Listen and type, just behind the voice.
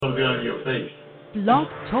going to be on your face. Blog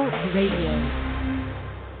Talk Radio.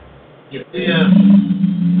 Yeah.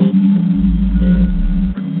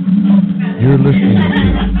 You're listening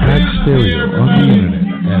to Pat Stereo on the internet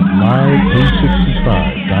at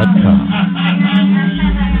live365.com.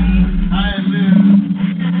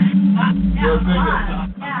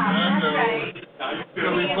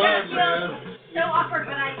 So awkward,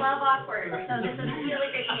 but I love awkward. So this is really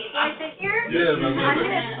good for me. Do I sit here? Yes,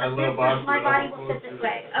 I love awkward. My body will sit this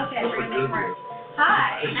way. Okay, we're going to make work.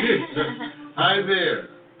 Hi. Hi there.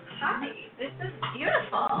 Hi. This is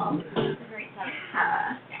beautiful.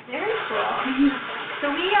 Very cool. So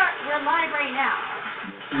we're live right now.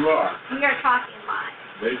 You are. We are talking live.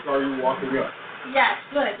 They saw you walking up. Yes,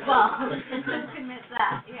 good. Well, don't miss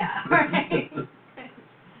that. Yeah. Right.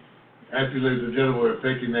 Actually, ladies and gentlemen, we're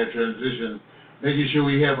affecting that transition, making sure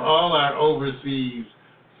we have all our overseas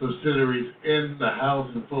subsidiaries in the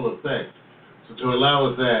house in full effect. So to allow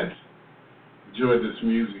us that, enjoy this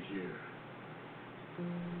music here.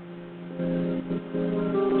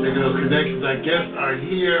 Taking those connections, our guests are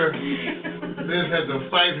here. Liz had to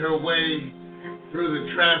fight her way through the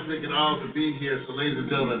traffic and all to be here. So ladies and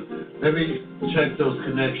gentlemen, let me check those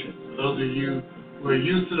connections. For those of you who are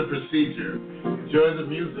used to the procedure, enjoy the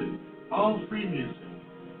music. All free music.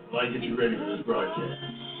 While I get you ready for this broadcast.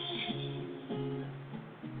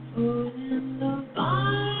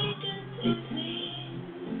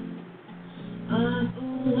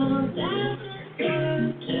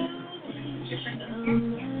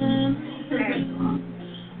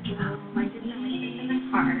 I did some research in the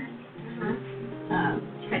car.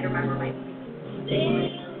 Trying to remember my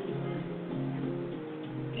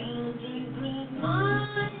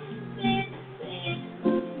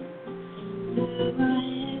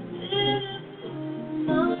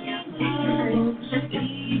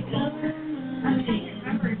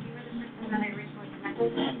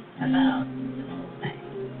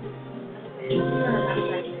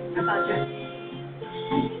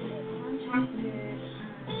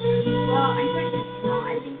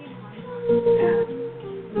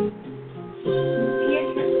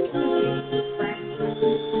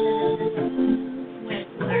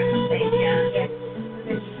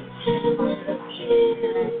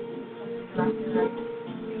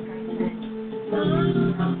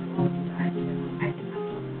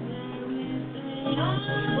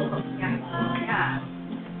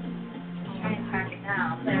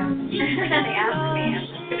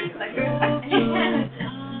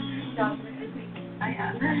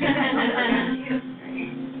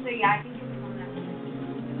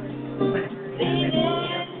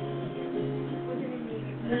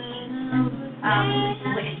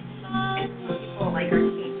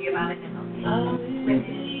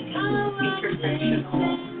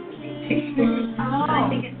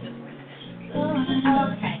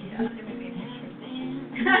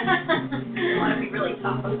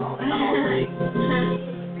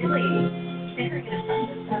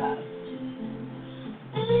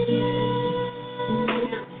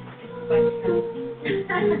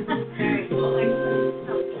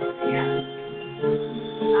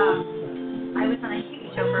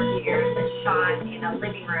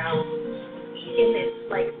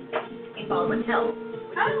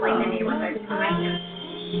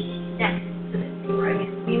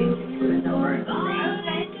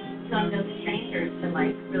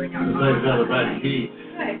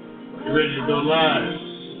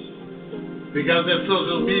Because that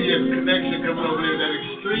social media connection coming over there, that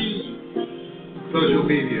extreme social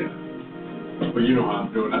media. Well, you know how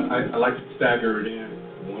I'm doing. I like to stagger it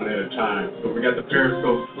in one at a time. So we got the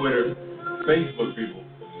Periscope, Twitter, Facebook people.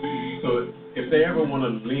 So if they ever want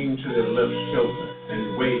to lean to their left shoulder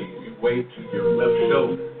and wave to your left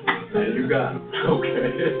shoulder, and you got them. Okay.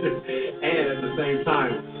 And at the same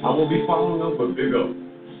time, I will be following them with Big O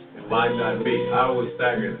and Live.me. I always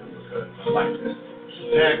stagger them because I like this.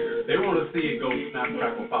 They want to see it go snap,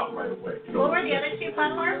 crackle, pop right away. You know what were the other two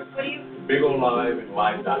platforms? What do you? Big O Live and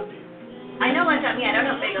Live.me. I know Live.me. I don't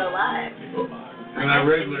know Big O Live. Big O Live. And our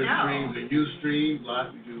regular streams are Ustream,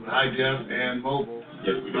 we do high def and mobile.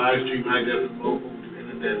 Yes, we do. Live stream high def and mobile. We do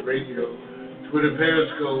internet radio, Twitter,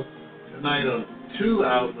 Periscope. Tonight on 2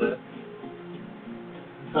 outlets.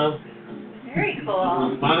 Very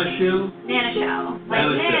cool. Manashil? Manashil.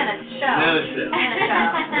 Manashil.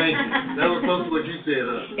 Thank you. That was close to what you said,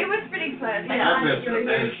 huh? It was pretty close. I messed up,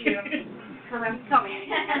 Manashil. Come on,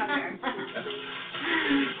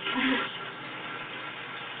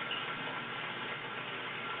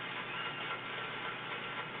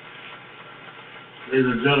 Ladies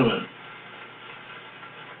and gentlemen,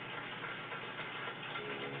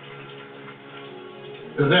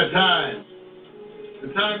 it's that time to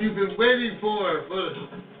The time you've been waiting for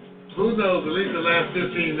who knows, at least the last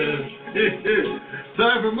 15 minutes.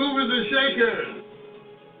 Time for Movers and Shakers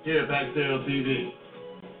here at Backstage TV.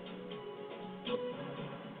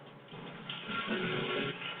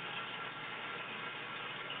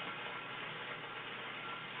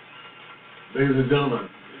 Ladies and gentlemen,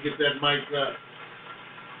 get that mic up.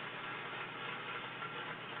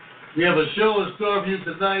 We have a show in store for you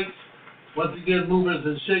tonight. Once again, Movers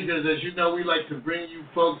and Shakers, as you know, we like to bring you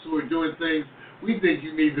folks who are doing things we think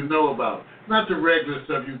you need to know about. Not the regular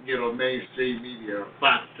stuff you can get on mainstream media or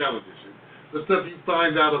Fox television, the stuff you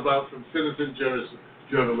find out about from citizen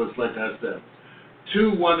journalists like ourselves.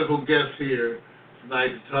 Two wonderful guests here tonight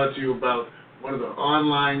to talk to you about one of the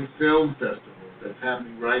online film festivals that's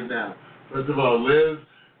happening right now. First of all, Liz,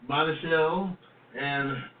 Manashil,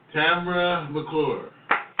 and Tamara, McClure.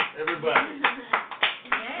 Everybody.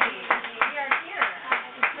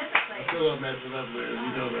 I'm still messing up, Liz.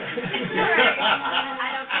 You know that. I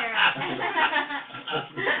don't care.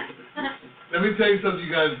 Let me tell you something,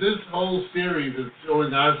 you guys. This whole series is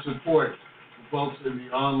showing our support for folks in the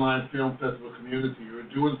online film festival community who are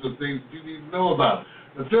doing some things that you need to know about.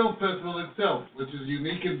 The film festival itself, which is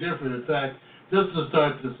unique and different. In fact, just to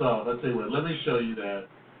start this off, I'll tell you what, let me show you that.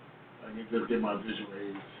 I can just get my visual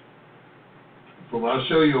aids. I'll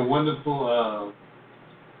show you a wonderful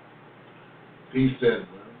piece that,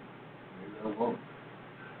 maybe I won't.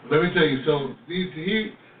 Let me tell you, so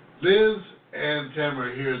Liz and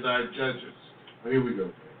Tamara here as our judges. Oh, here we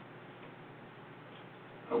go.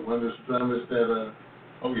 I wonder if that,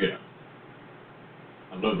 Oh, yeah.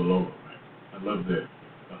 I love the logo, man. I love the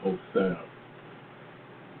whole setup.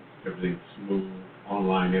 Everything's smooth,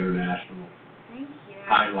 online, international, Thank you.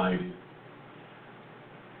 highlighted.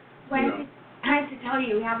 Well, I have to tell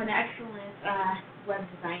you, we have an excellent web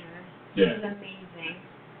designer. Yeah. She's amazing.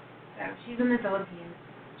 So she's in the Philippines.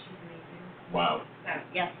 She's amazing. Wow. So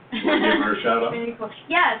yes. You want to give her a shout out? Very cool.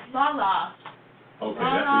 Yes, Lala. Okay.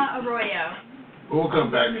 Lala Arroyo. we'll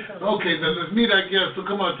come back. Okay, then let's meet our guests. So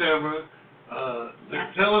come on, Tamara.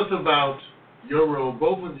 Yes. Tell us about your role,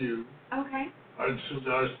 both of you. Okay. Are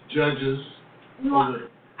judges. Well,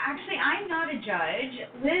 actually, I'm not a judge.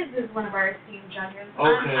 Liz is one of our esteemed judges.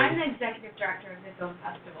 Okay. I'm the executive director of the film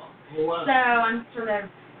festival. Oh, wow. So I'm sort of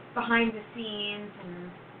behind the scenes and,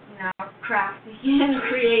 crafting and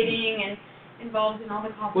creating and involved in all the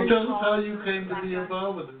Well, conference tell us calls how you and came to be background.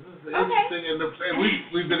 involved with it. This is Okay. interesting, and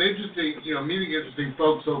we've been interesting, meeting interesting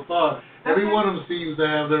folks so far. Every Okay. one of them seems to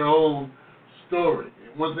have their own story.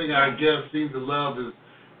 And one thing our guests seem to love is,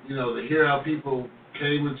 to hear how people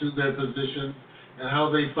came into their positions and how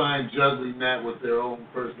they find juggling that with their own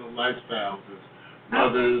personal lifestyles as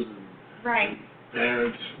mothers and Right.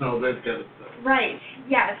 parents, that kind of stuff. Right.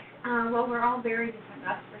 Yes. Well, we're all very different,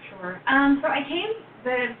 that's for sure. So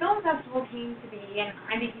the film festival came to be, and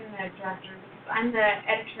I became the director because I'm the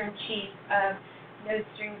editor-in-chief of No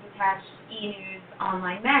Strings Attached E-News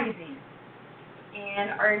online magazine.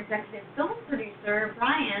 And our executive film producer,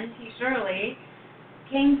 Brian T. Shirley,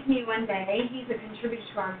 came to me one day. He's a contributor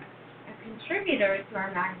to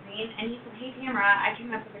our magazine, and he said, "Hey, Tamara, I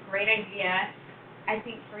came up with a great idea, I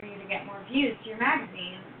think, for you to get more views to your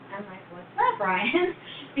magazine." I'm like, "What's that, Brian?"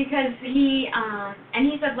 Because he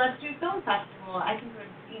said, "Let's do a film festival. I think it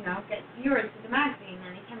would, get viewers to the magazine."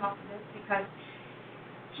 And he came up with this because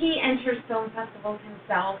he enters film festivals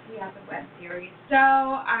himself. He has a web series. So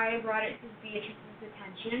I brought it to Beatrice's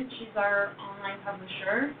attention. She's our online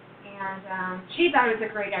publisher, and she thought it was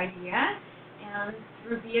a great idea. And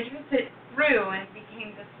through Beatrice, it grew and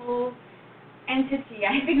became this whole entity.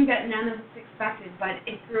 I think that none of us expected, but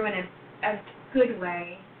it grew in a good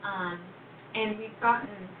way. And we've gotten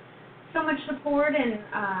so much support and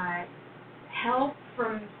help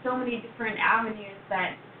from so many different avenues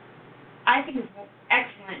that I think is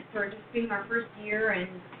excellent for just being our first year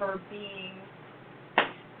and for being,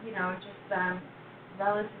 just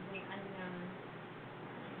relatively unknown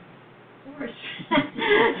source.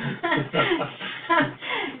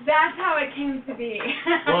 That's how it came to be.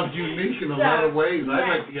 Well, it's unique in a lot of ways. I yes.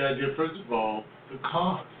 like the idea, first of all, the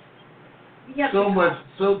cost. Yep,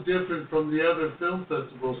 So different from the other film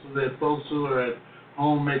festivals, so that folks who are at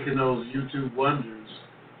home making those YouTube wonders,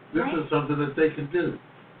 this Right. is something that they can do.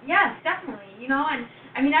 Yes, definitely. And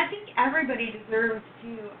I think everybody deserves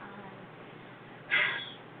to.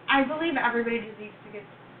 I believe everybody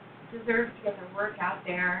deserves to get their work out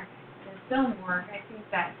there, their film work. I think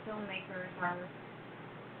that filmmakers are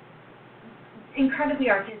incredibly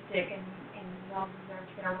artistic and well deserve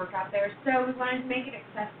to get our work out there. So we wanted to make it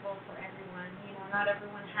accessible for everyone. Not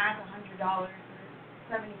everyone has $100 or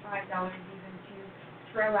 $75 even to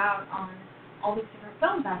throw out on all these different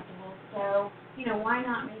film festivals. So, you know, why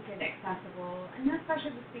not make it accessible? And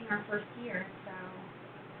especially this being our first year, so.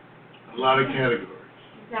 A lot of categories.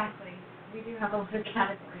 Exactly. We do have a lot of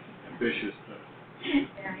categories. Ambitious stuff.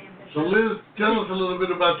 Very ambitious. So Liz, tell us a little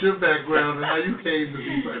bit about your background and how you came to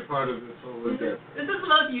be a part of this whole endeavor. This is the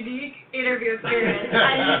most unique interview experience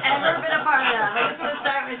I've ever been a part of. I'm just going to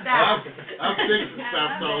start with that. I'm fixing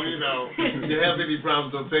stuff, so, you know, if you have any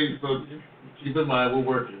problems on Facebook, keep in mind we're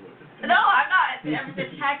working with it. No, I'm not. The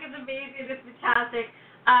tech is amazing. It's fantastic.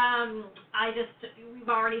 We've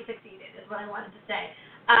already succeeded is what I wanted to say.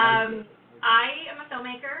 I am a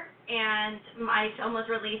filmmaker, and my film was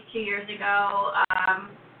released 2 years ago,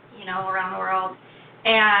 around the world,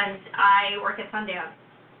 and I work at Sundance.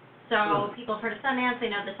 So people have heard of Sundance. They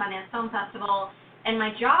know the Sundance Film Festival, and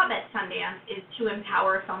my job at Sundance is to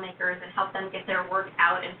empower filmmakers and help them get their work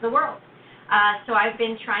out into the world. So I've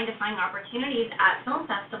been trying to find opportunities at film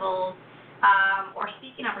festivals or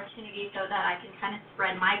speaking opportunities so that I can kind of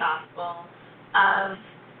spread my gospel of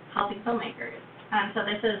helping filmmakers. So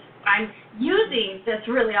I'm using this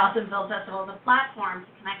really awesome film festival as a platform to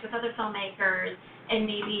connect with other filmmakers and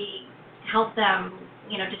maybe help them,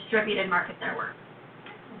 distribute and market their work.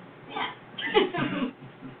 Yeah.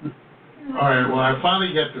 All right, well, I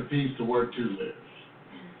finally got the piece to work to, Liz.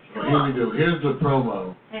 So here we go. Here's the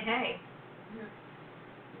promo. Hey. I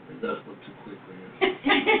think that's what too quickly.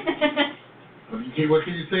 What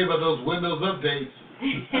can you say about those Windows updates?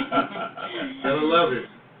 Gotta love it.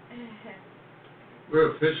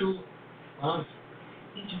 We're official sponsor.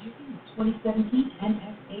 Introducing the 2017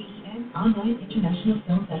 NFAEN Online International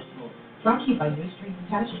Film Festival, brought to you by No Strings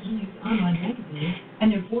Attached News Online Magazine and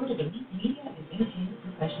their board of elite media and entertainment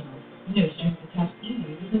professionals. No Strings Attached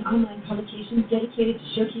E-News is an online publication dedicated to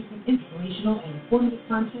showcasing inspirational and informative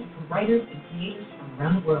content from writers and creators from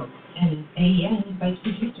around the world. NFAEN invites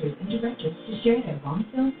producers and directors to share their long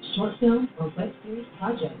film, short film, or web series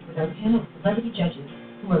projects with our panel of celebrity judges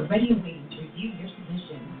who are ready and waiting to review your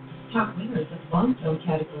submission. Top winners of long film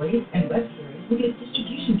categories and web series will get a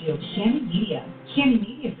distribution deal with Shannon Media. Shannon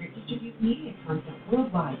Media Group distributes media content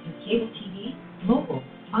worldwide through cable TV, mobile,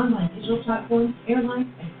 online digital platforms, airlines,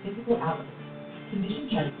 and physical outlets. Submission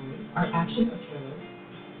categories are action or thriller,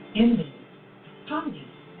 animated, comedy,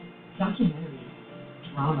 documentary,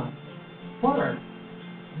 drama, horror,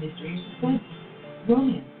 mystery or suspense,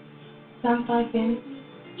 romance, sci-fi fantasy,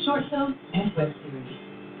 short film, and web series.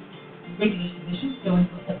 Regular submissions go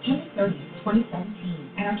until September 30th,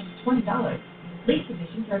 2017, and are just $20. Late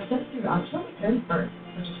submissions are sent through October 31st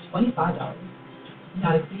for just $25.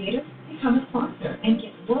 Not a creator? Become a sponsor and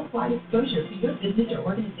get worldwide exposure for your business or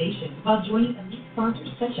organization while joining elite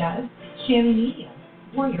sponsors such as Shannon Media,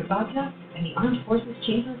 Warrior Vodka, and the Armed Forces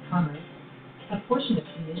Chamber of Commerce. A portion of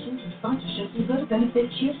submissions and sponsorships will go to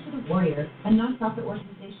benefit Cheers for the Warrior, a nonprofit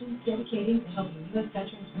organization dedicating to helping U.S.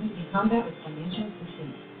 veterans wounded in combat with financial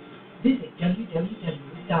assistance. Visit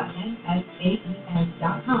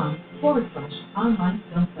www.nsaen.com/online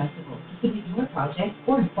film festival to submit your project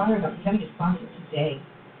or inquire about becoming a sponsor today.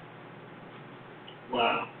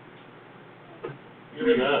 Wow. Give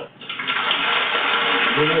it up.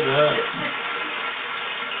 Give it up.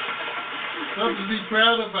 Something to be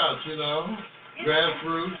proud about,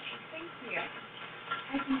 Grassroots. Thank you.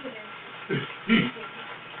 I think it is.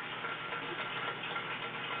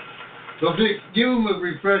 So give them a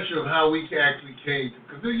refresher of how we actually came to,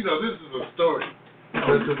 because, this is a story.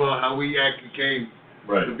 First of all, how we actually came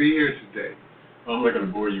to be here today. Well, I'm not going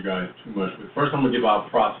to bore you guys too much, but first I'm going to give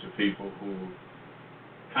out props to people who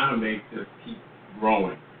kind of make this keep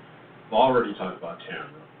growing. I've already talked about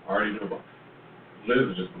Tamara. I already knew about Liz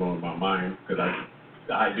is just blowing my mind, because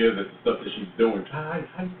the idea that the stuff that she's doing, how are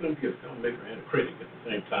you going to be a filmmaker and a critic at the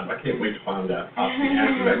same time? I can't wait to find out how to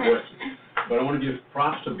answer that question. But I want to give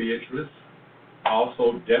props to Beatrice,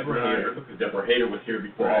 also Deborah Hayter, because Deborah Hayter was here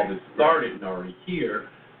before all this started and already here.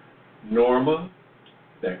 Norma,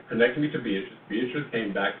 that connected me to Beatrice. Beatrice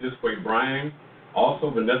came back this way. Brian, also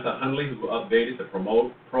Vanessa Hunley, who updated the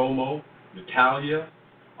promo. Natalia,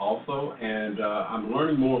 also, and I'm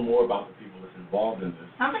learning more and more about the people that's involved in this.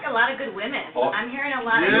 Sounds like a lot of good women. I'm hearing a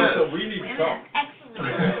lot of so we need women. to talk. Excellent.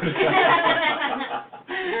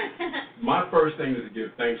 My first thing to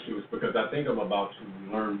give thanks to is because I think I'm about to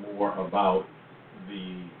learn more about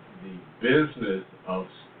the business of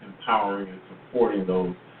empowering and supporting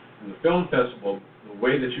those. In the film festival, the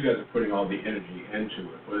way that you guys are putting all the energy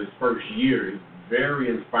into it for this first year is very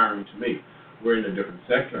inspiring to me. We're in a different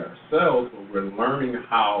sector ourselves, but we're learning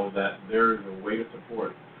how that there is a way to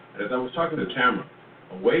support. And as I was talking to Tamara,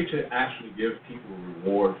 a way to actually give people a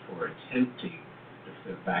reward for attempting to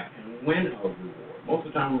sit back and win a reward. Most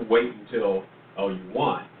of the time we wait until, you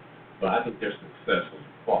won, but I think their success will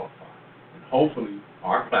qualify. And hopefully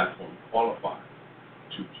our platform qualifies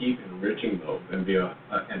to keep enriching those and be an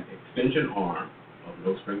extension arm of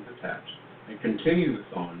No Strings Attached and continue this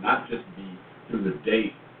on, not just be through the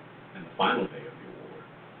date and the final day of the award,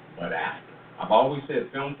 but after. I've always said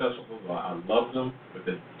film festivals, I love them, but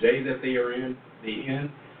the day that they end,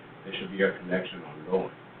 there should be a connection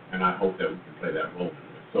ongoing, and I hope that we can play that role in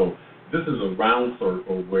it. So this is a round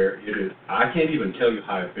circle where it is, I can't even tell you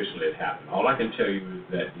how officially it happened. All I can tell you is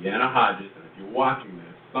that Deanna Hodges, and if you're watching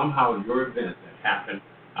this, somehow your event that happened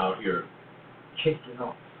out here kicked it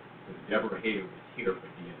off. Because Deborah Hayter was here for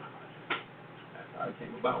Deanna Hodges. That's how it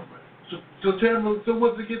came about. So Tamara, so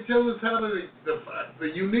once again, tell us how the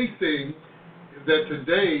unique thing is that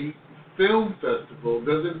today, film festival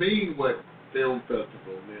doesn't mean what film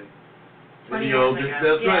festival meant. 20 years ago.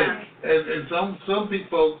 That's yeah. right. And some people,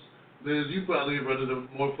 folks, Liz, you probably run into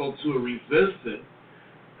more folks who are resistant.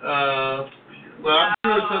 Well, I'm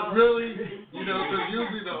sure some really, because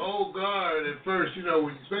usually the old guard at first,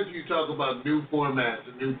 especially you talk about new formats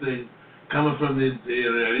and new things coming from the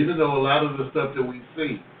internet, even though a lot of the stuff that we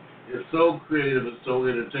see is so creative and so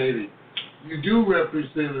entertaining, you do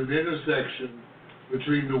represent an intersection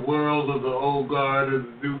between the world of the old guard and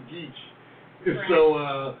the new geek. And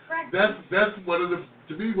so that's one of the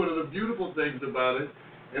beautiful things about it,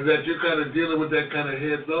 is that you're kind of dealing with that kind of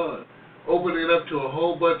heads-on, opening it up to a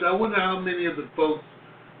whole bunch. I wonder how many of the folks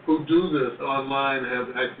who do this online have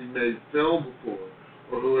actually made film before,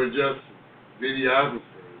 or who are just videographers.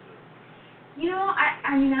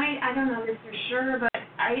 I don't know this for sure, but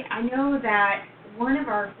I know that one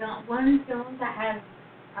film that has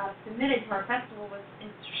submitted to our festival was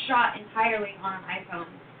shot entirely on an iPhone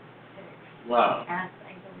 6. Wow. I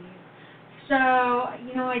believe. So,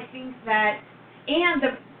 I think that,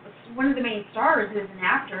 and one of the main stars is an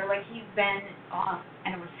actor. Like, he's been I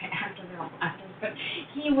don't want to say actors, they're all actors, but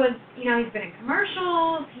he was, he's been in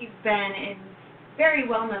commercials, he's been in very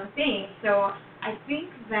well-known things. So I think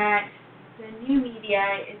that the new media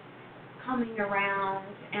is coming around,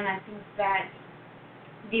 and I think that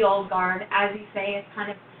the old guard, as you say, is kind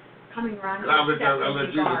of coming around. I'll let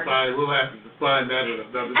you define. We'll have to define that in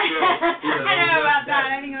another show. I don't know about that.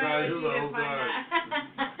 I think I'll let you define that.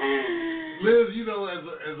 Liz,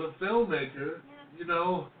 as a filmmaker,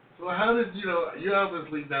 so how did, you're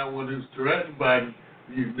obviously not one who's threatened by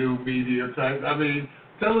these new media types. I mean,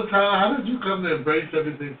 tell us how did you come to embrace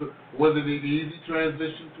everything? Was it an easy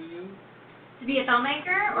transition for you? To be a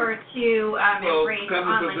filmmaker or to embrace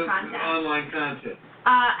online content?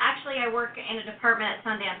 Actually, I work in a department at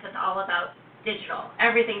Sundance that's all about digital.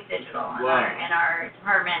 Everything's digital in our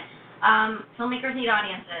department. Filmmakers need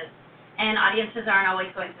audiences, and audiences aren't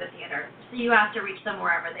always going to the theater, so you have to reach them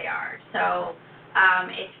wherever they are. So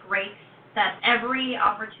it's great that every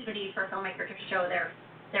opportunity for a filmmaker to show their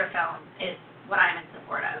film is what I'm in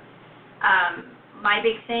support of. My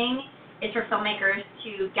big thing is for filmmakers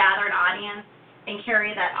to gather an audience and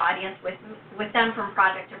carry that audience with them from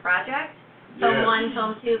project to project. Film 1,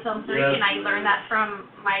 Film 2, Film 3, and I learned that from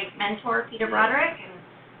my mentor, Peter Broderick, and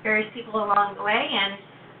various people along the way, and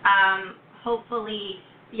hopefully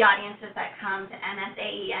the audiences that come to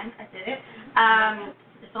NSAEN,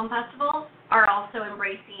 the film festival, are also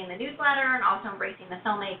embracing the newsletter and also embracing the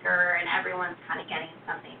filmmaker, and everyone's kind of getting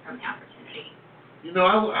something from the opportunity.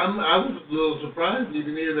 I was a little surprised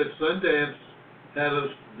even here that Sundance had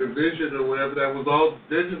a division or whatever that was all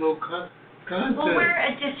digital content. Well, we're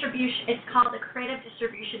a distribution. It's called the Creative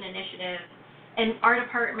Distribution Initiative, and our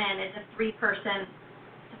department is a 3-person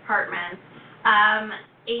department.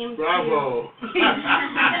 Bravo. Been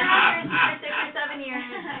around for 6 or 7 years,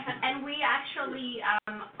 and we actually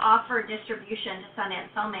offer distribution to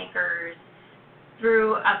Sundance filmmakers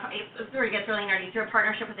through it gets really nerdy, through a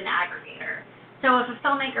partnership with an aggregator. So if a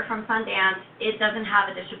filmmaker from Sundance, it doesn't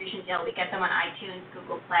have a distribution deal, we get them on iTunes,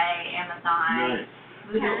 Google Play, Amazon. Nice.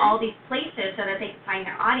 We do all these places so that they can find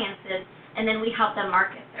their audiences, and then we help them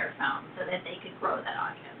market their film so that they could grow that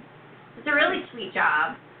audience. It's a really sweet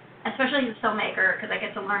job, especially as a filmmaker, because I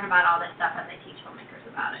get to learn about all this stuff as I teach filmmakers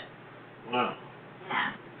about it. Wow.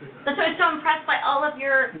 Yeah. That's why I'm so impressed by all of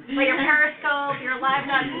your Periscope, your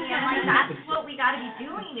live.me. I'm like, that's what we got to be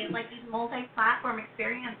doing, is like these multi-platform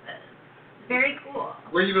experiences. Very cool.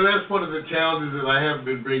 Well, that's one of the challenges that I have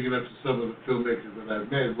been bringing up to some of the filmmakers that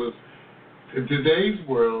I've met was, in today's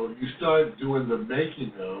world, you start doing the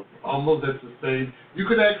making of almost at the same. You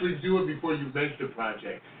could actually do it before you make the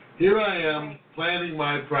project. Here I am planning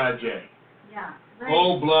my project. Yeah.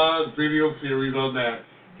 Whole blog, video series on that.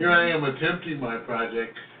 Here I am attempting my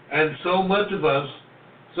project, And so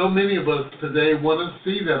many of us today want to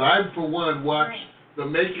see that. I, for one, watch the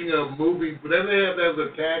making of movies. Whenever they have those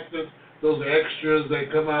attachments, those extras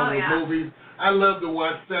that come out of the movies, I love to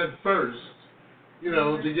watch that first. You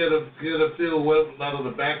know, to get a feel of what a lot of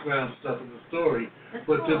the background stuff in the story. That's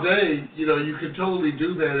but cool. today, you know, you can totally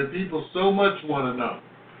do that, and people so much want to know.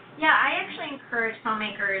 Yeah, I actually encourage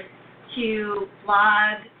filmmakers to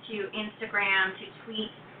blog, to Instagram, to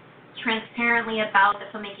tweet transparently about the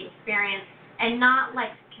filmmaking experience, and not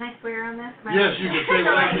like, can I swear on this? Yes, you can say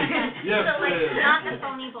whatever. Yes, so like, not the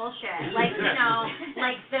phony bullshit, like you know,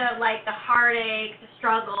 like the heartache, the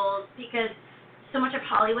struggles, because so much of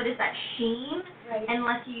Hollywood is that sheen. Right.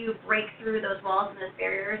 Unless you break through those walls and those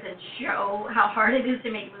barriers and show how hard it is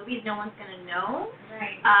to make movies, no one's gonna know.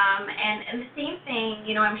 Right. And the same thing,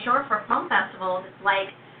 you know, I'm sure for film festivals, it's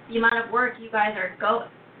like the amount of work you guys are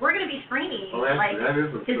we're gonna be screening like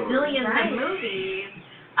gazillions of movies.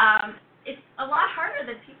 It's a lot harder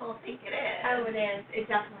than people think it is. Oh, it is.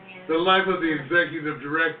 It definitely is. The life of the executive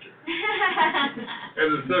director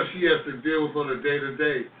and the stuff she has to deal with on a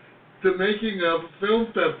day-to-day. The making of a film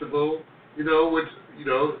festival, you know, which, you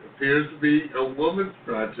know, appears to be a woman's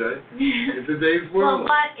project in today's world. Well,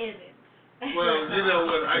 what is it? Well, you know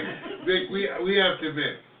what, I think we have to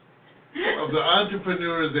admit, of the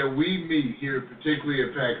entrepreneurs that we meet here, particularly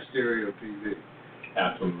at PAC Stereo TV.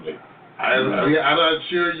 Absolutely. I'm not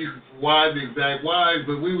sure why the exact whys,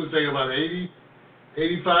 but we would say about 85%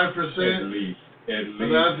 At least. of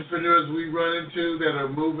the entrepreneurs we run into that are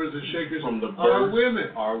movers and shakers From the are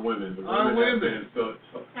women. Are women. The Are women have been so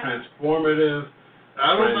transformative,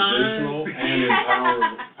 transitional, and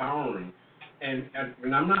empowering. And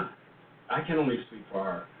I can only speak for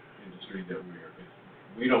our industry that we are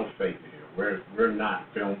in. We don't fake it here. We're not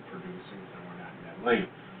film producers, and we're not in that lane.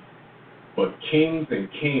 But kings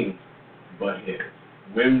butt heads.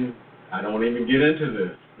 Women, I don't even get into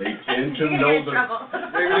this. They tend to know the.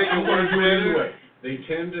 They can work anyway. They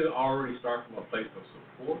tend to already start from a place of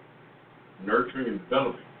support, nurturing, and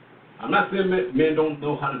developing. I'm not saying men don't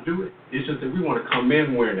know how to do it. It's just that we want to come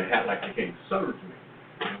in wearing a hat like they came surgery.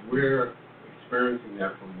 And we're experiencing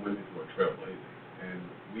that from women who are trailblazers. And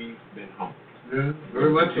we've been humbled. Yeah,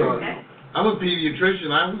 very much so. I'm a pediatrician.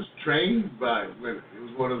 I was trained by women. It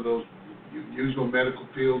was one of those usual medical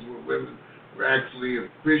fields where women were actually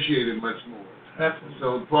appreciated much more.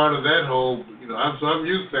 So part of that whole, you know, I'm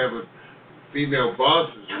used to having female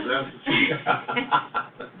bosses. So that's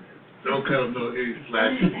don't cut them no any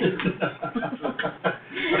slack.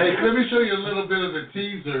 Hey, let me show you a little bit of a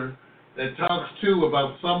teaser that talks too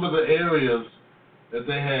about some of the areas that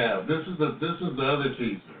they have. This is the other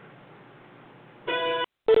teaser.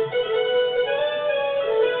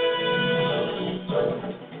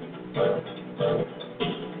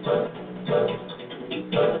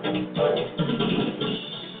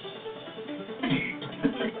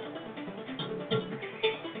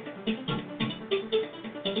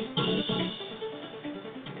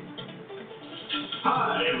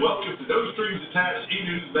 Hi, and welcome to No Strings Attached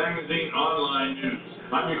E-News Magazine Online News.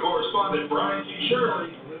 I'm your correspondent, Brian T.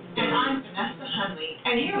 Shirley. And I'm Vanessa Hunley,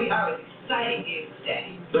 and here we are with exciting news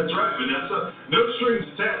today. That's right, Vanessa. No Strings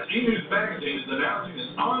Attached E-News Magazine is announcing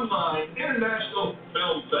an online international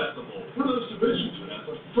film festival. What are those divisions,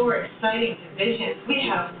 Vanessa? 4 exciting divisions. We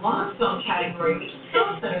have long film category, which is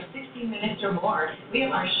films that are 60 minutes or more. We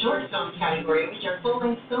have our short film category, which are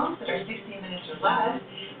full-length films that are 60 minutes or less.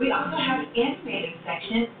 We also have animated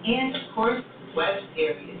section and, of course, web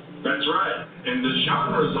series. That's right. And the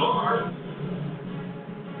genres are...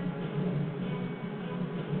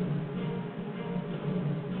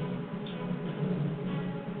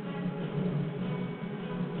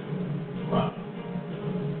 Wow.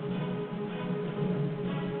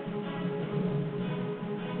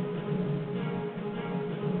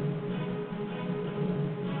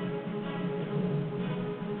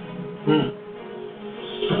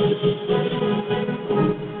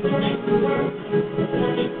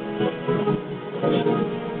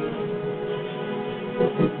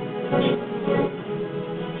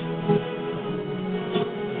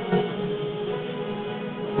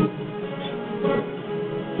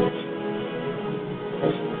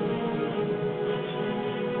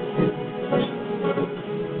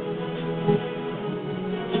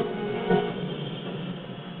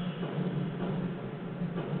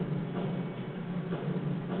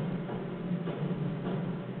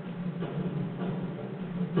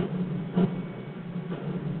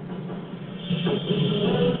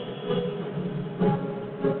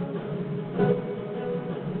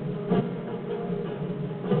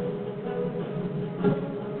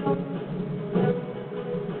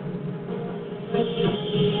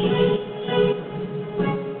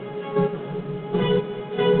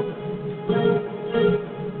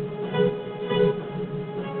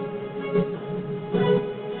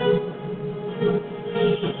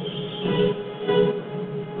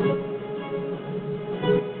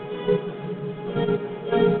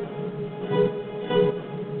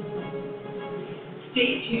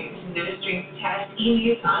 Stay tuned to NoStrings Attached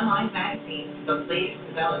e-news online magazine for the latest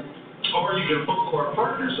developments. Or you can follow our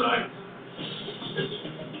partner site.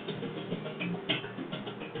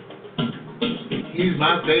 He's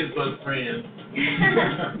my Facebook friend.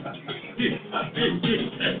 That's a good dude.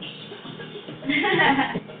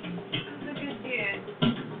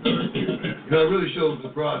 It really shows the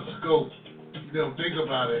broad scope. You don't think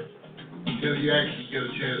about it until you actually get a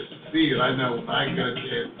chance to see it. I know I got a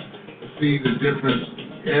chance to see the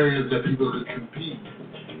different areas that people could compete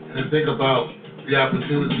and then think about the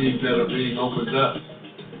opportunities that are being opened up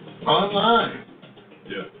online.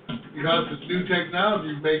 Yeah. Because the new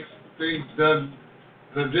technology makes things done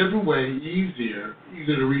in a different way easier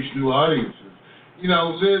to reach new audiences.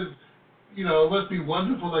 Liz, it must be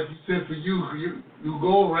wonderful, like you said, for you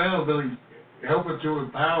go around really helping to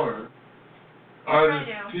empower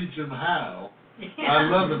artists, teach them how. Yeah. I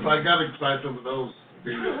love it. I got to try some of those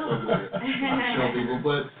videos over there, show people.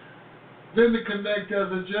 But then to connect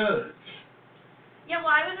as a judge. Yeah,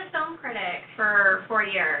 well, I was a film critic for 4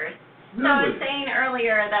 years. Really? So I was saying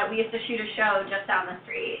earlier that we used to shoot a show just down the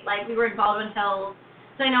street. Like, we were in Baldwin Hills,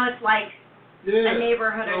 so I know it's like a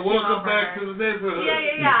neighborhood or two welcome over. back to the neighborhood.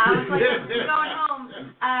 Yeah. I was like, we're going home.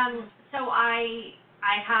 So I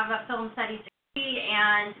have a film studies degree,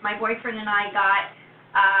 and my boyfriend and I got,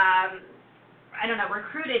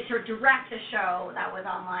 recruited to direct a show that was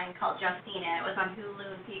online called Just Seen It. It was on Hulu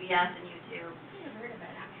and PBS and YouTube.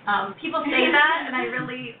 People say that, and I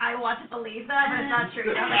want to believe them, but it's not true.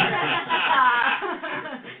 It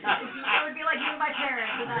would be like you and my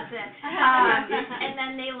parents, and that's it. And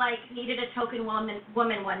then they needed a token woman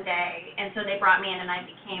one day, and so they brought me in, and I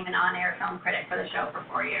became an on-air film critic for the show for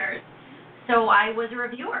 4 years. So I was a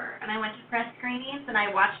reviewer, and I went to press screenings, and I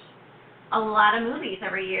watched a lot of movies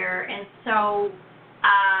every year, and so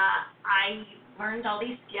I learned all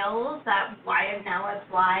these skills that I now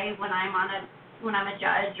apply when I'm a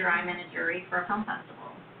judge or I'm in a jury for a film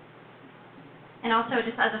festival. And also,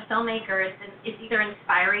 just as a filmmaker, it's either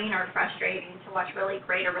inspiring or frustrating to watch really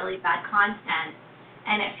great or really bad content,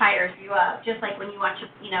 and it fires you up. Just like when you watch,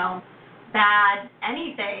 bad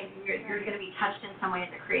anything, you're going to be touched in some way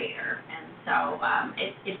as a creator, and so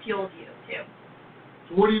it fuels you too.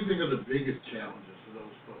 So what do you think are the biggest challenges for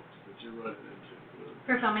those folks that you're running into?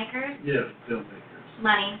 For filmmakers? Yeah, filmmakers.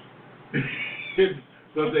 Money.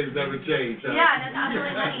 Some things never change. Huh? Yeah, that's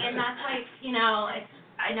absolutely money, and that's why,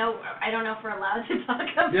 I don't know if we're allowed to talk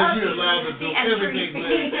about yes, you're allowed to do the entry everything.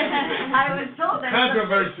 fee. I was told that.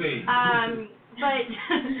 Controversy. But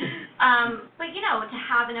to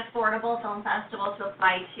have an affordable film festival to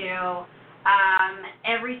apply to,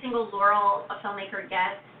 every single laurel a filmmaker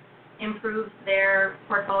gets improves their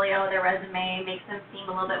portfolio, their resume, makes them seem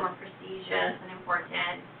a little bit more prestigious and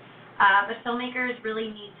important. But filmmakers really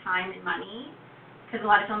need time and money, because a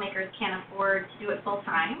lot of filmmakers can't afford to do it full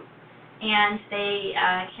time, and they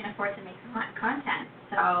can't afford to make content.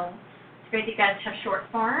 So it's great that you guys have short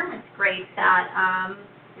form. It's great that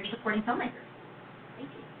you're supporting filmmakers. Thank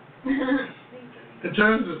you. In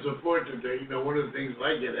terms of support today, one of the things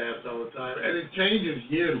I get asked all the time, and it changes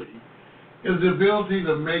yearly, is the ability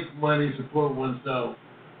to make money, support oneself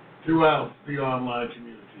throughout the online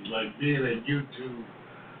community, like being a YouTube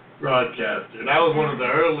broadcaster. And I was one of the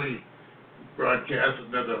early broadcasters,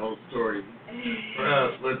 another whole story for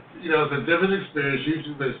us. But, it's a different experience.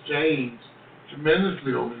 YouTube has changed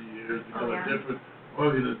tremendously over the years, become a different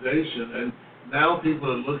organization. And now people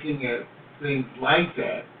are looking at things like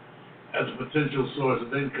that as a potential source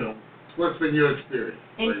of income. What's been your experience?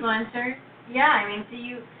 Influencer? Yeah,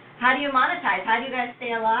 how do you monetize? How do you guys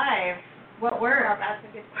stay alive? What works? Well, that's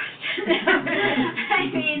a good question.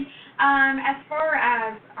 As far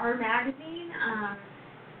as our magazine,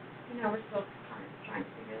 we're still kind of trying to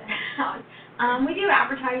figure that out. We do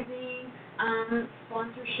advertising,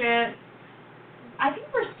 sponsorship. I think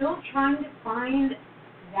we're still trying to find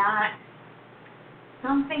that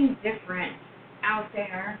something different out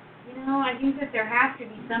there. I think that there has to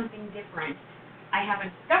be something different. I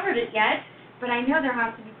haven't discovered it yet, but I know there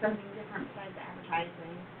has to be something different besides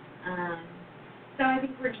advertising. So I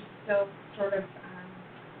think we're just still sort of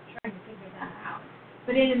trying to figure that out.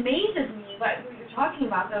 But it amazes me what you're talking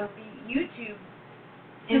about, though, the YouTube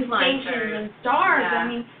sensations and stars.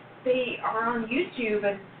 Yeah. They are on YouTube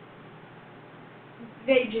and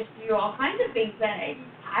they just do all kinds of things that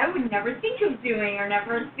I would never think of doing or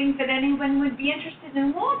never think that anyone would be interested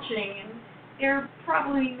in watching. And they're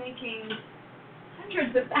probably making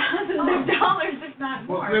hundreds of thousands of dollars, if not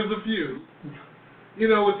more. Well, there's a few.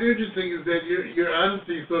 What's interesting is that your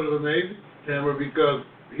honesty is sort of amazing, Tamara, because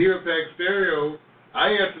here at Pack Stereo, I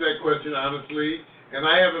answer that question honestly, and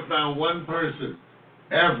I haven't found one person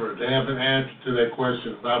ever to have an answer to that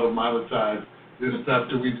question of how to monetize this stuff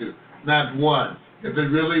that we do. Not one. If it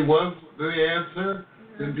really was the answer,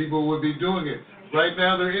 then people would be doing it. Right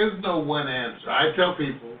now, there is no one answer. I tell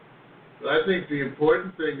people, I think the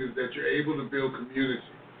important thing is that you're able to build community.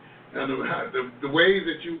 Now, the ways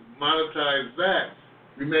that you monetize that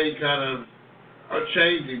remain kind of are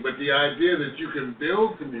changing, but the idea that you can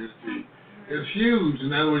build community is huge.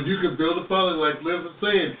 In other words, you can build a following, like Liz was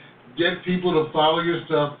saying, get people to follow your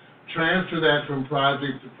stuff, transfer that from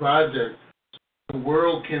project to project. The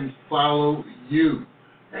world can follow you.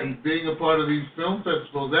 And being a part of these film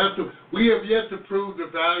festivals, we have yet to prove the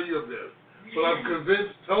value of this. But I'm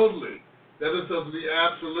convinced totally that it's of the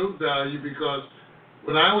absolute value, because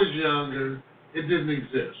when I was younger, it didn't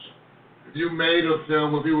exist. If you made a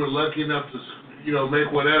film, if you were lucky enough to,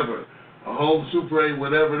 make whatever, a home Super 8,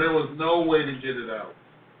 whatever, there was no way to get it out.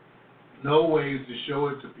 No ways to show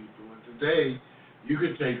it to people. And today, you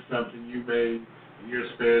could take something you made in your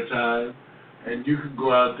spare time, and you can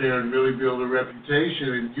go out there and really build a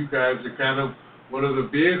reputation, and you guys are kind of one of the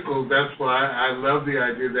vehicles. That's why I love the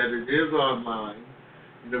idea that it is online,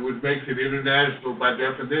 which makes it international by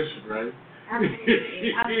definition, right?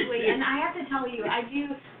 Absolutely, absolutely. And I have to tell you, I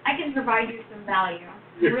can provide you some value,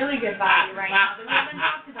 really good value right now that we haven't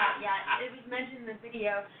talked about yet. It was mentioned in the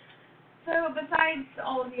video. So besides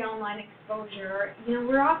all of the online exposure,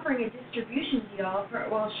 we're offering a distribution deal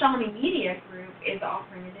Shawnee Media Group is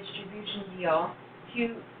offering a distribution deal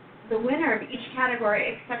to the winner of each category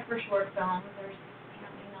except for short films. There's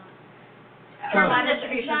apparently not. Short film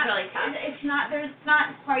distribution is really tough.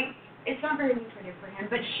 It's not very lucrative for him.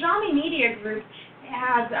 But Shawnee Media Group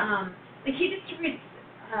has, he distributes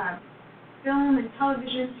film and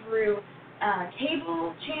television through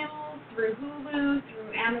cable channels, through Hulu,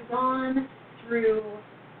 through Amazon, through,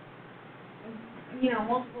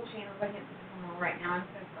 multiple channels. I can't think of them all right now. I'm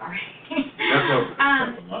so sorry. That's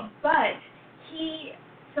okay. But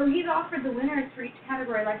he's offered the winners for each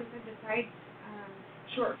category, like I said, besides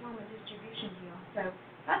short film and distribution deal. So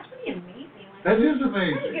that's pretty amazing. That is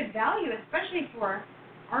amazing. Pretty good value, especially for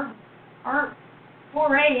our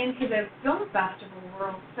foray into the film festival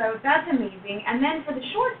world. So that's amazing. And then for the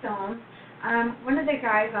short films, one of the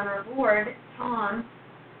guys on our board, Tom,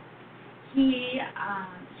 he's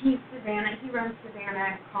Savannah. He runs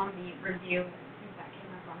Savannah Comedy Review. I think that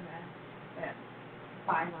came up on the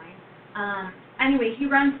byline. Anyway, he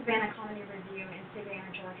runs Savannah Comedy Review in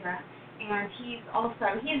Savannah, Georgia, and he's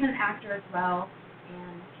an actor as well,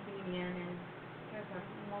 and comedian, and there's a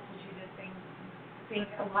multitude of things I think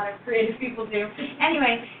a lot of creative people do.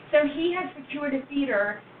 Anyway, so he has secured a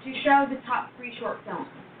theater to show the top 3 short films.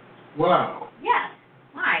 Wow. Yes,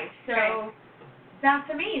 live. So that's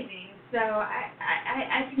amazing. So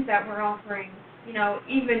I think that we're offering,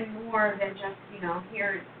 even more than just,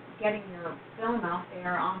 here getting your film out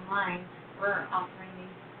there online. We're offering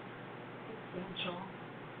these substantial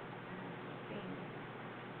things.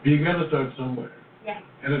 You got to start somewhere. Yes.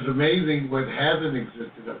 And it's amazing what hasn't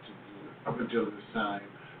existed up until this time.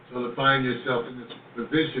 So to find yourself in this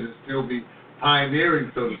position and still be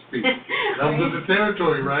pioneering, so to speak. Comes with the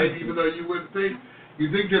territory, right? Even though you wouldn't think,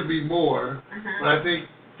 you think there'd be more, but I think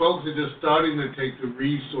folks are just starting to take the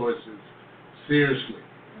resources seriously.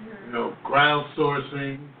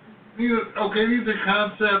 Crowdsourcing. These are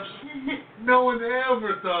concepts no one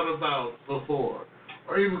ever thought about before,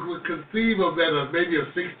 or even could conceive of that. Maybe a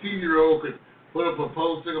 16-year-old could put up a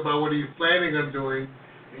posting about what he's planning on doing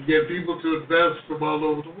and get people to invest from all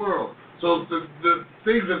over the world. So the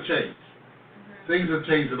things have changed. Things have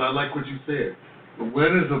changed, and I like what you said. The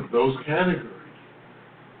winners of those categories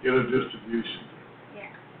get a distribution. Yeah,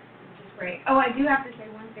 which is great. Oh, I do have to say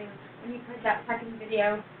one thing. When you put that second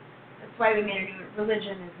video, that's why we made a new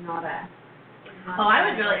religion is not a. I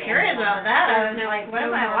was really curious about that. I was like, what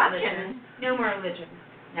am I watching? No more religion.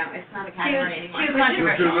 No, it's not a category anymore. Too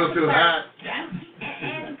controversial. Too hot. Yeah.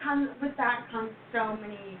 And with that comes so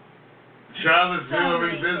many. Charlottesville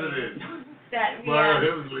revisited. That we Wow,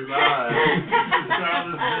 Heavenly Live.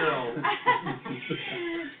 Charlottesville.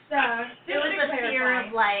 So it was a fear of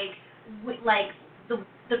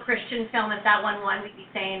the Christian film. If that one won, we'd be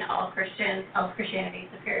saying all Christianity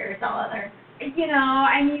is superior to all other. Just.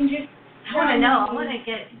 I want to know. I want to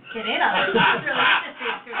get in on it. It's really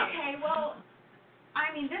interesting. Okay, well,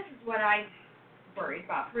 this is what I worried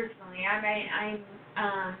about personally. I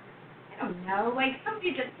don't know.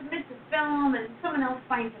 Somebody just submits a film and someone else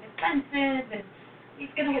finds it offensive and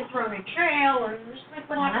he's going to get thrown in jail and just like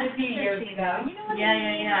what happened a few years ago. You know what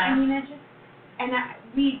I mean? Yeah.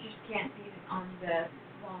 We just can't be on the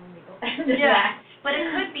long legal end of that. But it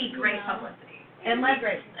could be great publicity. Unless,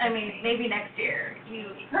 I mean, maybe next year.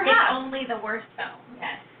 It's only the worst film.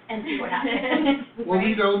 Yes. And see what happens. Well,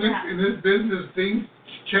 we know in this business, things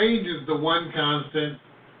change is the one constant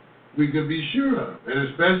we can be sure of, and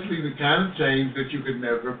especially the kind of change that you could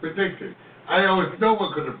never predict it. No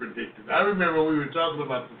one could have predicted. I remember we were talking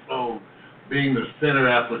about the phone being the center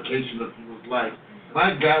application of people's life, and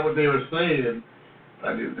I got what they were saying, but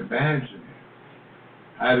I didn't imagine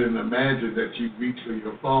it. I didn't imagine that you'd reach for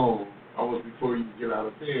your phone almost before you get out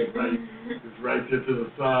of bed, right? It's right there to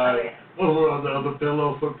the side, or on the other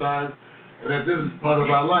pillow sometimes, and that this is part of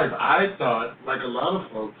our life. I thought, like a lot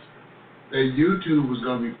of folks, that YouTube was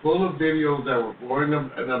going to be full of videos that were boring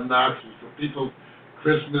and obnoxious for people's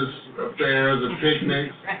Christmas affairs and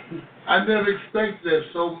picnics. I never expected that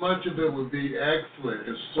so much of it would be excellent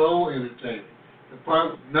and so entertaining. The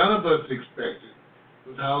part none of us expected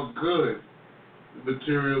was how good the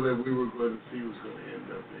material that we were going to see was going to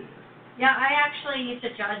end up being. Yeah, I actually used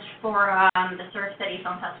to judge for the Surf City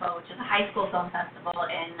Film Festival, which is a high school film festival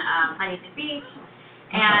in Huntington Beach.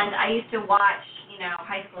 And I used to watch,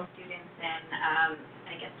 high school students and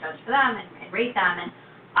I guess judge for them and rate them. And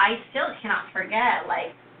I still cannot forget, 5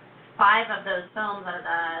 of those films out of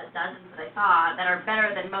the dozens that I saw that are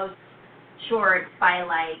better than most shorts by,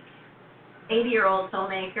 80-year-old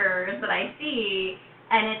filmmakers that I see.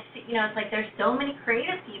 And it's, it's like there's so many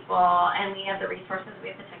creative people, and we have the resources,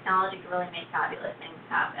 we have the technology to really make fabulous things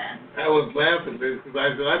happen. I was laughing because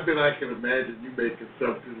I can imagine you making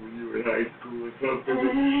something when you were in high school or something,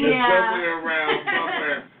 and somewhere around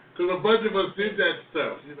somewhere. Because a bunch of us did that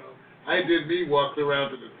stuff, I did me walked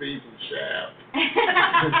around to the thief and shaft.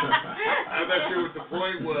 I'm not sure what the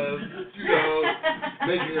point was,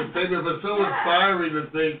 making a statement, but so inspiring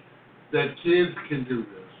to think that kids can do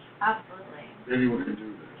this. Absolutely. Anyone can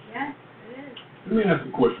do this. Yes, it is. Let me ask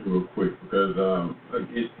a question real quick, because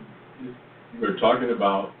we're talking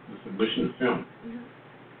about the submission of film.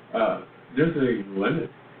 Mm-hmm. There's a limit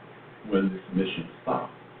when the submission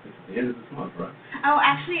stops. It's at the end of this month, right? Oh,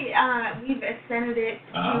 actually, we've extended it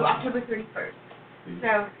to October 31st.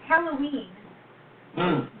 So Halloween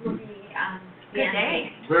will be good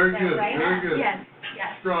day. Very good. Right? Very good. Yes.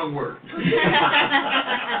 Strong word.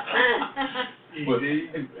 Well,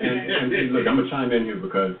 and look, I'm going to chime in here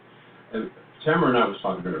because Tamara and I was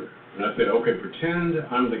talking earlier, and I said, okay, pretend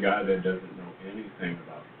I'm the guy that doesn't know anything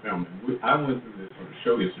about film. And I went through this on the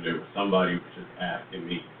show yesterday where somebody was just asking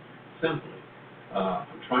me simply, I'm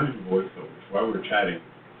trying to do voiceovers while we were chatting,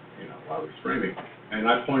 while we were streaming, and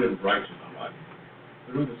I pointed right to somebody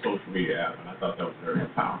through the social media app, and I thought that was very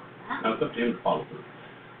empowering. Now it's up to him to follow through.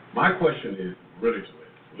 My question is really to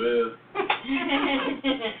Liz.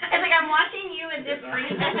 It's like I'm watching you in this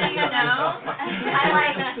freeze, I'm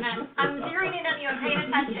zeroing in on you, I'm paying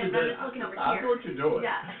attention, but I'm just looking over here. I know what you're doing.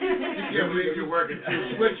 Yeah. You can't believe you're working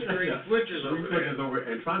switches over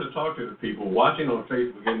and trying to talk to the people watching on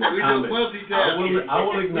Facebook in their we comments. I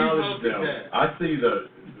will acknowledge them. I see the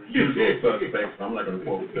usual suspects, so I'm not going to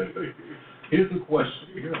quote them. Here's the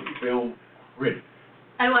question. You're a film critic.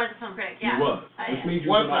 I was a film critic, yeah. You was. Which means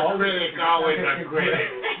what's a critic, always a critic.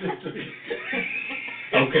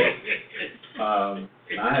 Okay.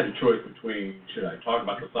 I had a choice between should I talk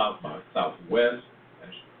about the South by Southwest,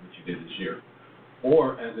 which you did this year,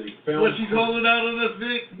 or as a film. What, she's holding out on us,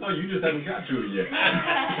 Vic? No, you just haven't got to it yet.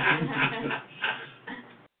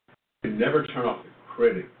 You never turn off the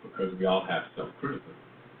critic because we all have self-criticism.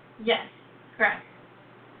 Yes, correct.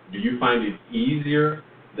 Do you find it easier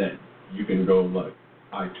that you can go, look,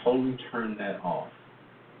 I totally turn that off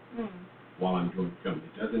while I'm doing film?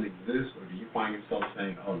 It doesn't exist, or do you find yourself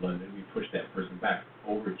saying, oh, let me push that person back,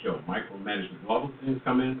 overkill, micromanagement? Do all those things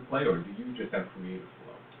come into play, or do you just have creative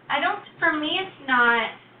flow? For me, it's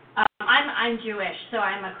not, I'm Jewish, so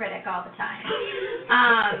I'm a critic all the time.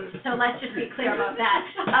 So let's just be clear about that.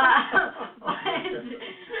 But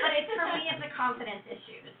for me, it's a confidence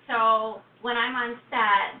issue. So when I'm on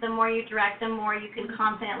set, the more you direct, the more you can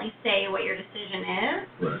confidently say what your decision is.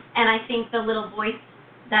 Right. And I think the little voice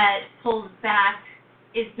that pulls back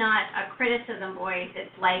is not a criticism voice.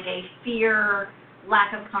 It's like a fear,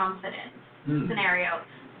 lack of confidence scenario.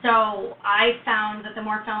 So I found that the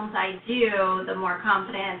more films I do, the more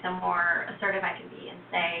confident, the more assertive I can be and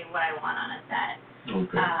say what I want on a set.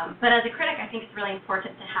 Okay. But as a critic, I think it's really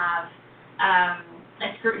important to have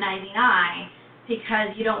a scrutinizing eye, because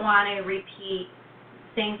you don't want to repeat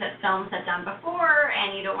things that films have done before,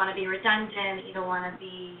 and you don't want to be redundant, you don't want to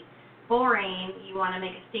be boring, you want to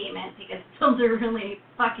make a statement because films are really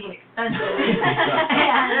fucking expensive,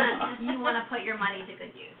 and you want to put your money to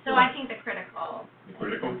good use. So I think the critical is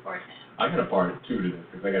important. I got a part two to this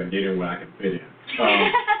because I got to get in where I can fit in.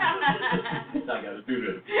 I got to do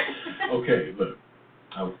this. Okay, look.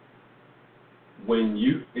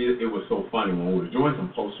 It was so funny when we were doing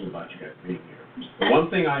some posting about you guys being here. The one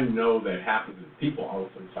thing I know that happens is people all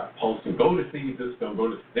of a sudden start posting, go to see this film,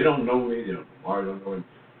 they don't know me, Tamara don't know me,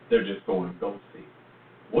 they're just going, go see.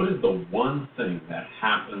 What is the one thing that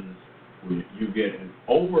happens when you get an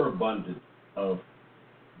overabundance of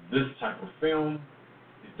this type of film,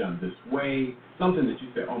 it's done this way, something that you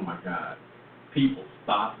say, oh my God, people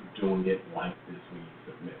stop doing it like this when you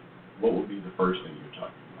submit? What would be the first thing you're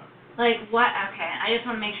talking about? Like what? Okay, I just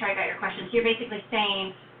want to make sure I got your question. So you're basically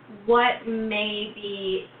saying what may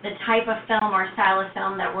be the type of film or style of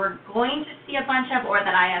film that we're going to see a bunch of or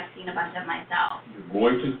that I have seen a bunch of myself? You're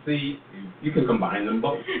going to see, you can combine them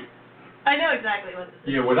both. I know exactly what this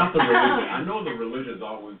is. Yeah, without the religion. I know the religion is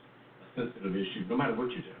always a sensitive issue, no matter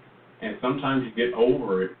what you do. And sometimes you get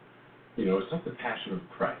over it, it's like the Passion of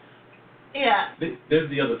Christ. Yeah. There's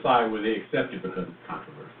the other side where they accept it because it's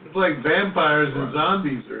controversial. It's like vampires and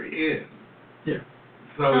zombies are in. Yeah.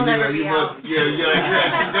 So you must, you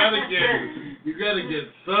gotta get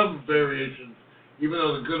some variations. Even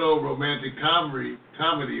though the good old romantic comedy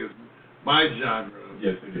is my genre.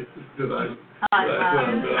 Yes, it is. I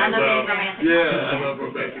love romantic. Yeah, I love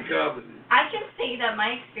romantic comedy. I can say that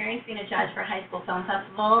my experience being a judge for high school film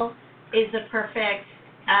festival is the perfect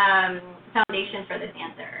foundation for this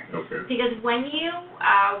answer. Okay. Because when you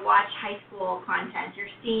watch high school content,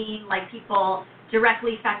 you're seeing people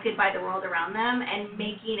directly affected by the world around them and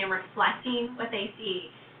making and reflecting what they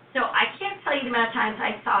see. So I can't tell you the amount of times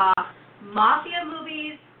I saw mafia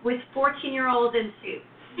movies with 14-year-olds in suits.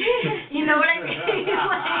 You know what I mean?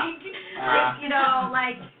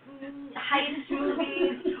 like heist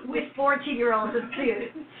movies with 14-year-olds in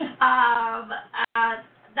suits.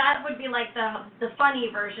 That would be like the funny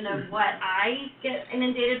version of what I get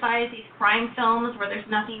inundated by is these crime films where there's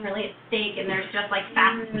nothing really at stake and there's just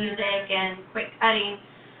fast music and quick cutting.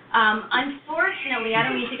 Unfortunately, I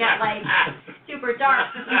don't mean to get super dark,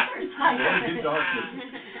 but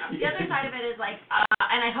the other side of it, is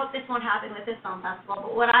and I hope this won't happen with this film festival,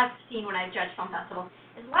 but what I've seen when I've judged film festivals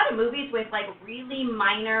is a lot of movies with really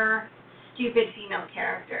minor, stupid female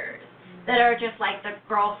characters that are just the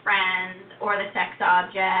girlfriend or the sex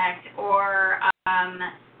object or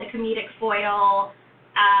the comedic foil,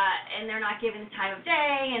 and they're not given time of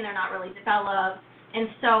day and they're not really developed. And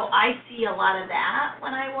so I see a lot of that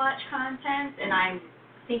when I watch content, and I'm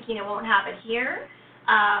thinking it won't happen here,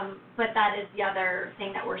 but that is the other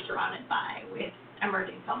thing that we're surrounded by with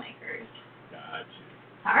emerging filmmakers. Gotcha.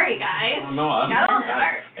 Sorry, guys.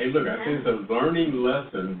 Hey, look, I think it's a learning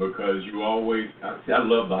lesson because you always, I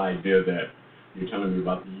love the idea that you're telling me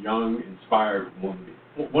about the young, inspired want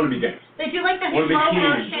to be gangsters. They do the slow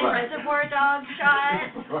motion Reservoir Dog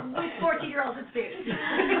shot with 14-year-olds in suits.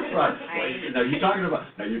 Right. Now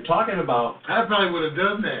you're talking about. I probably would have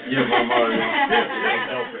done that. Yeah, Mama.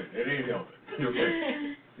 It ain't helping.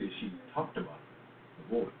 Okay. She talked about the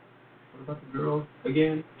boy. What about the girls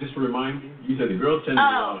again? Just to remind you, you said the girls tend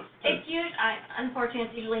to. It's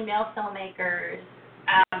unfortunately, it's usually male filmmakers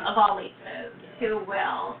of all ages who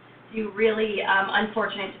will do really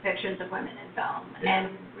unfortunate depictions of women in film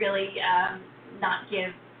and really not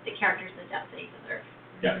give the characters the depth they deserve.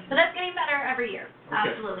 Yeah. But that's getting better every year.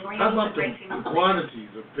 Okay. Absolutely. We're How about the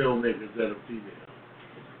quantities of filmmakers that are female?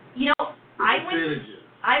 I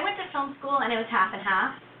went to film school and it was half and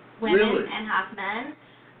half, women and half men.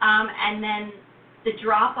 And then the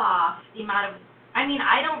drop-off, the amount of,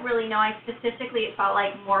 I don't really know. It felt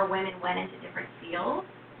like more women went into different fields.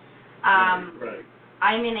 Right.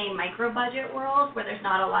 I'm in a micro-budget world where there's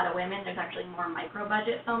not a lot of women. There's actually more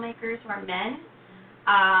micro-budget filmmakers who are men.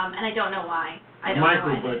 And I don't know why.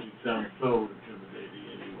 Micro-budget sounds so intimidating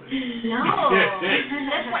anyway. No.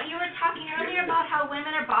 That's what you were talking earlier about how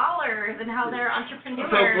women are ballers and how they're entrepreneurs.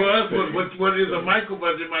 So for us, what is a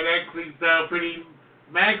micro-budget might actually sound pretty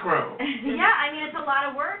macro. Yeah, it's a lot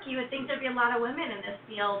of work. You would think there'd be a lot of women in this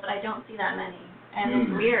field, but I don't see that many. And it's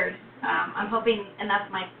weird. I'm hoping, and that's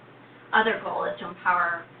my other goal, is to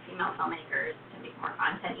empower female filmmakers to make more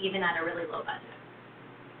content, even at a really low budget.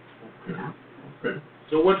 Okay. Okay.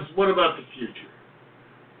 So what about the future?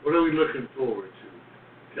 What are we looking forward to?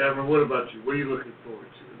 Tamara, what about you? What are you looking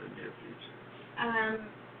forward to in the near future? Are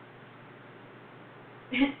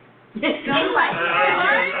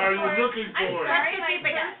you looking forward? I'm sorry,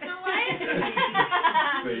 my personal life.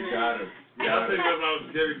 So you got it. Yeah, I think if I was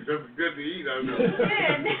getting something good to eat, I would.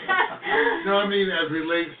 Good. No, I mean, as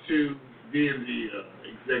relates to being the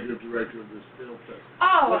executive director of this film festival.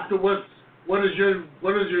 Oh. What is your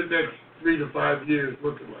next 3 to 5 years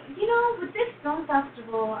looking like? You know, with this film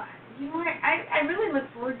festival, I really look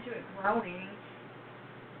forward to it growing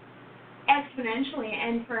exponentially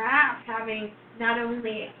and perhaps having not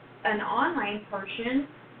only an online portion,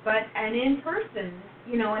 but an in-person,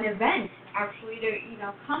 an event actually to,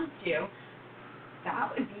 come to.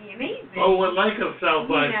 That would be amazing. Oh, well, like a South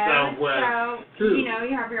by Southwest, too.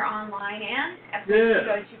 You have your online and a place to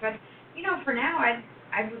go to. But, for now,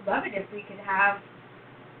 I would love it if we could have,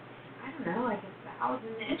 I don't know, like 1,000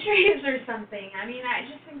 entries or something. I mean, I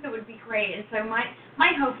just think that would be great. And so my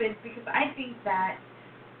hope is, because I think that,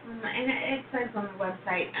 and it says on the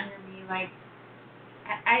website under me, like,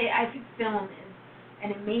 I think film is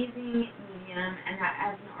an amazing medium, and that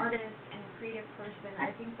as an artist and a creative person,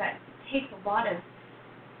 I think that it takes a lot of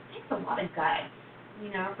guts,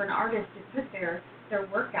 for an artist to put their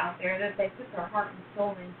work out there, that they put their heart and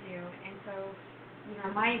soul into. And so,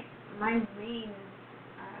 my main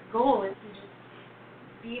goal is to just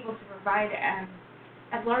be able to provide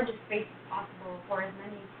as large a space as possible for as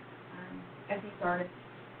many of these artists,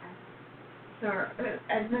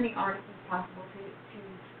 as many artists as possible to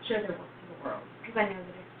show their work to the world. Because I know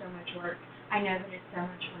that it's so much work. I know that it's so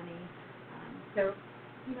much money. So,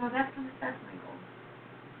 that's my goal.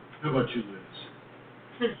 How about you, Liz?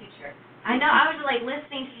 For the future. I know, I was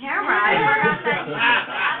listening to Tamara. I forgot that you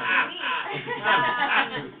asked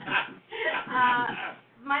me.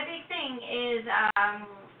 My big thing is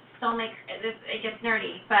it gets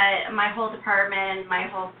nerdy, but my whole department, my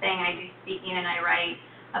whole thing, I do speaking and I write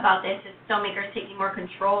about this, is filmmakers taking more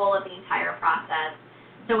control of the entire process.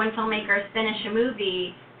 So when filmmakers finish a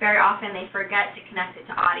movie, very often they forget to connect it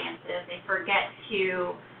to audiences. They forget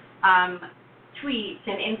to tweet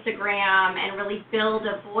and Instagram and really build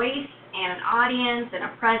a voice and an audience and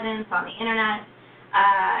a presence on the internet.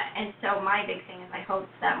 And so my big thing is I hope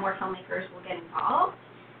that more filmmakers will get involved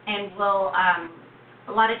and will,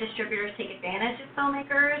 a lot of distributors take advantage of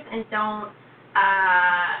filmmakers and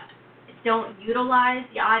don't utilize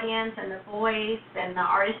the audience and the voice and the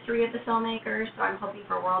artistry of the filmmakers. So I'm hoping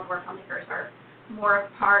for a world where filmmakers are more a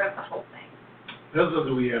part of the whole thing. That's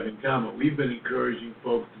something we have in common. We've been encouraging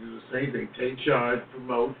folks to do the same thing, take charge,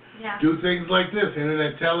 promote, do things like this,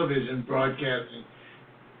 internet television, broadcasting.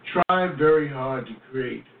 Try very hard to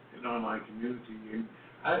create an online community. And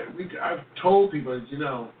I've told people,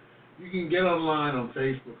 you can get online on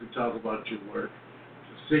Facebook and talk about your work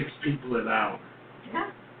to 6 people an hour.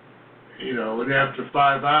 Yeah. And after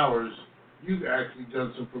 5 hours, you've actually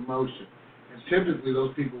done some promotion. And typically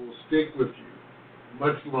those people will stick with you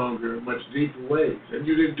much longer, much deeper ways. And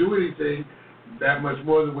you didn't do anything that much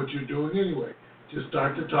more than what you're doing anyway. Just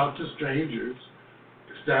start to talk to strangers,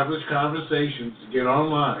 establish conversations, get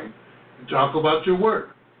online, and talk about your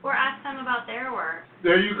work. Or ask them about their work.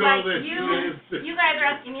 There you go. You guys are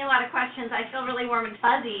asking me a lot of questions. I feel really warm and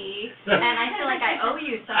fuzzy, and I feel like I owe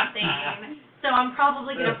you something. So I'm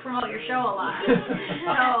probably going to promote your show a lot.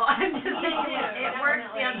 So I'm just saying it works.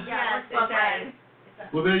 It works both ways.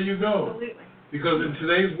 Well, there you go. Absolutely. Because in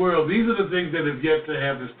today's world, these are the things that have yet to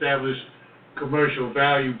have established commercial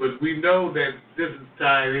value, but we know that this is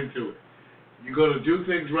tied into it. You're going to do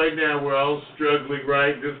things right now. We're all struggling,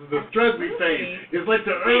 right? This is the struggling phase. It's like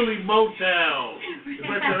the early Motown. You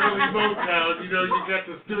got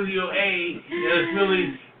the Studio A, and it's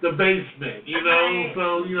really the basement, Right.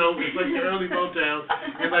 So, it's like the early Motown.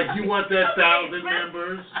 And, you want that 1,000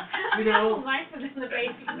 members, Life is in the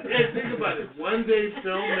basement. Yeah, think about it. One day,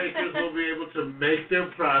 filmmakers will be able to make their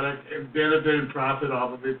product and benefit and profit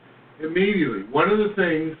off of it immediately. One of the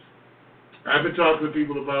things I've been talking to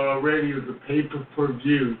people about already is the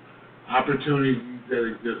pay-per-view opportunities that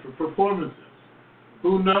exist for performances.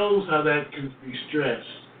 Who knows how that can be stretched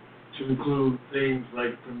to include things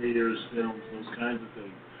like premieres, films, those kinds of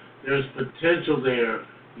things. There's potential there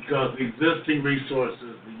because the existing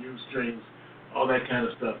resources, the Ustreams, all that kind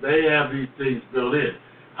of stuff, they have these things built in.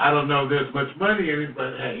 I don't know if there's much money in it,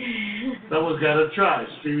 but hey, someone's got to try.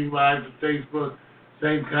 Streaming live to Facebook,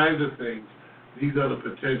 same kinds of things. These are the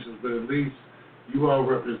potentials, but at least you all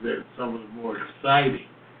represent some of the more exciting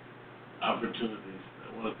opportunities.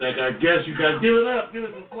 I want to thank our guests. You guys give it up. Give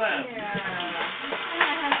us a clap. Yeah.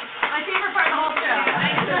 My favorite part of the whole show.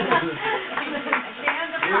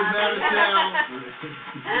 Here's Manashil,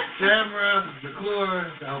 Tamara, McClure.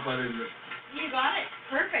 I hope I didn't miss. You got it.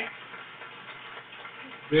 Perfect.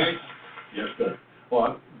 Big? Yes, sir.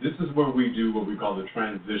 Well, this is where we do what we call the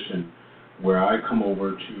transition, where I come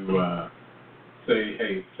over to say,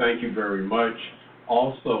 hey, thank you very much.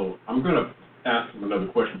 Also, I'm going to ask them another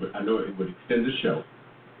question, but I know it would extend the show,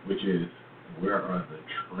 which is, where are the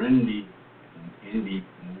trendy indie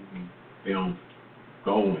movie films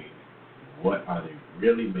going? What are they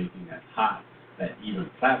really making that's hot that even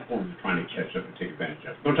platforms are trying to catch up and take advantage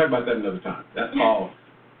of? We're going to talk about that another time. That's called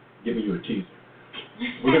giving you a teaser.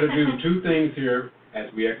 We're going to do two things here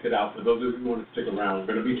as we exit out. For those of you who want to stick around,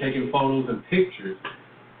 we're going to be taking photos and pictures,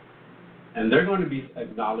 and they're going to be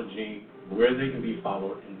acknowledging where they can be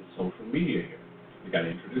followed in the social media here. They got to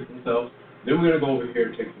introduce themselves. Then we're going to go over here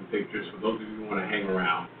and take some pictures for those of you who want to hang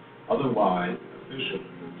around. Otherwise, officially,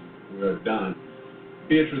 we're done.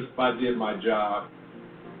 Beatrice, if I did my job,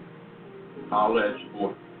 I'll let you.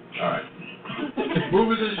 All right.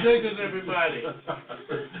 Movers and shakers, everybody.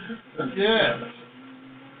 Yeah.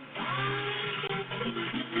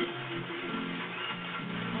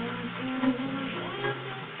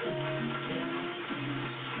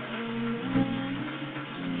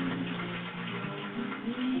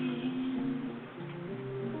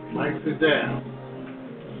 Mike, sit down.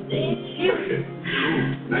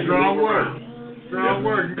 Strong work. Strong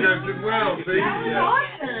work. You guys did well, see? That was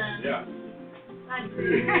awesome. Yeah.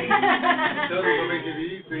 Tell them to make it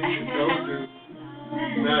easy. Don't do.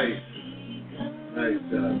 Nice. Nice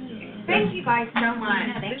job. Thank you guys so much.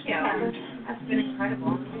 Thank you. That's been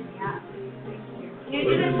incredible. Yeah. You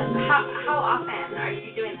do this, how often are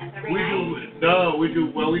you doing this? Every night? We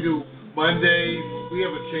do Mondays. We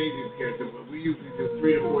have a changing schedule, but we usually do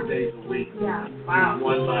 3 to 4 days a week. Yeah. Wow.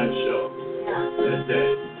 One live show. Yeah. That's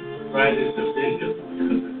it. Friday's the biggest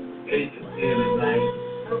because it's 8 to 10 at night.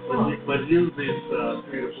 But usually it's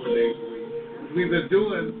 3 to 4 days a week. We've been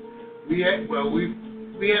doing, we had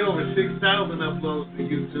over 6,000 uploads to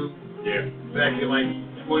YouTube. Yeah. Back in like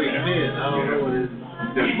 2010. I don't know what it is.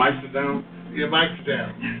 Just mics are down? Yeah, mics are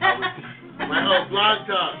down. Blog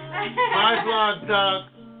Talk. Bye, Blog Talk.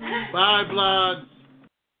 Bye, Blog.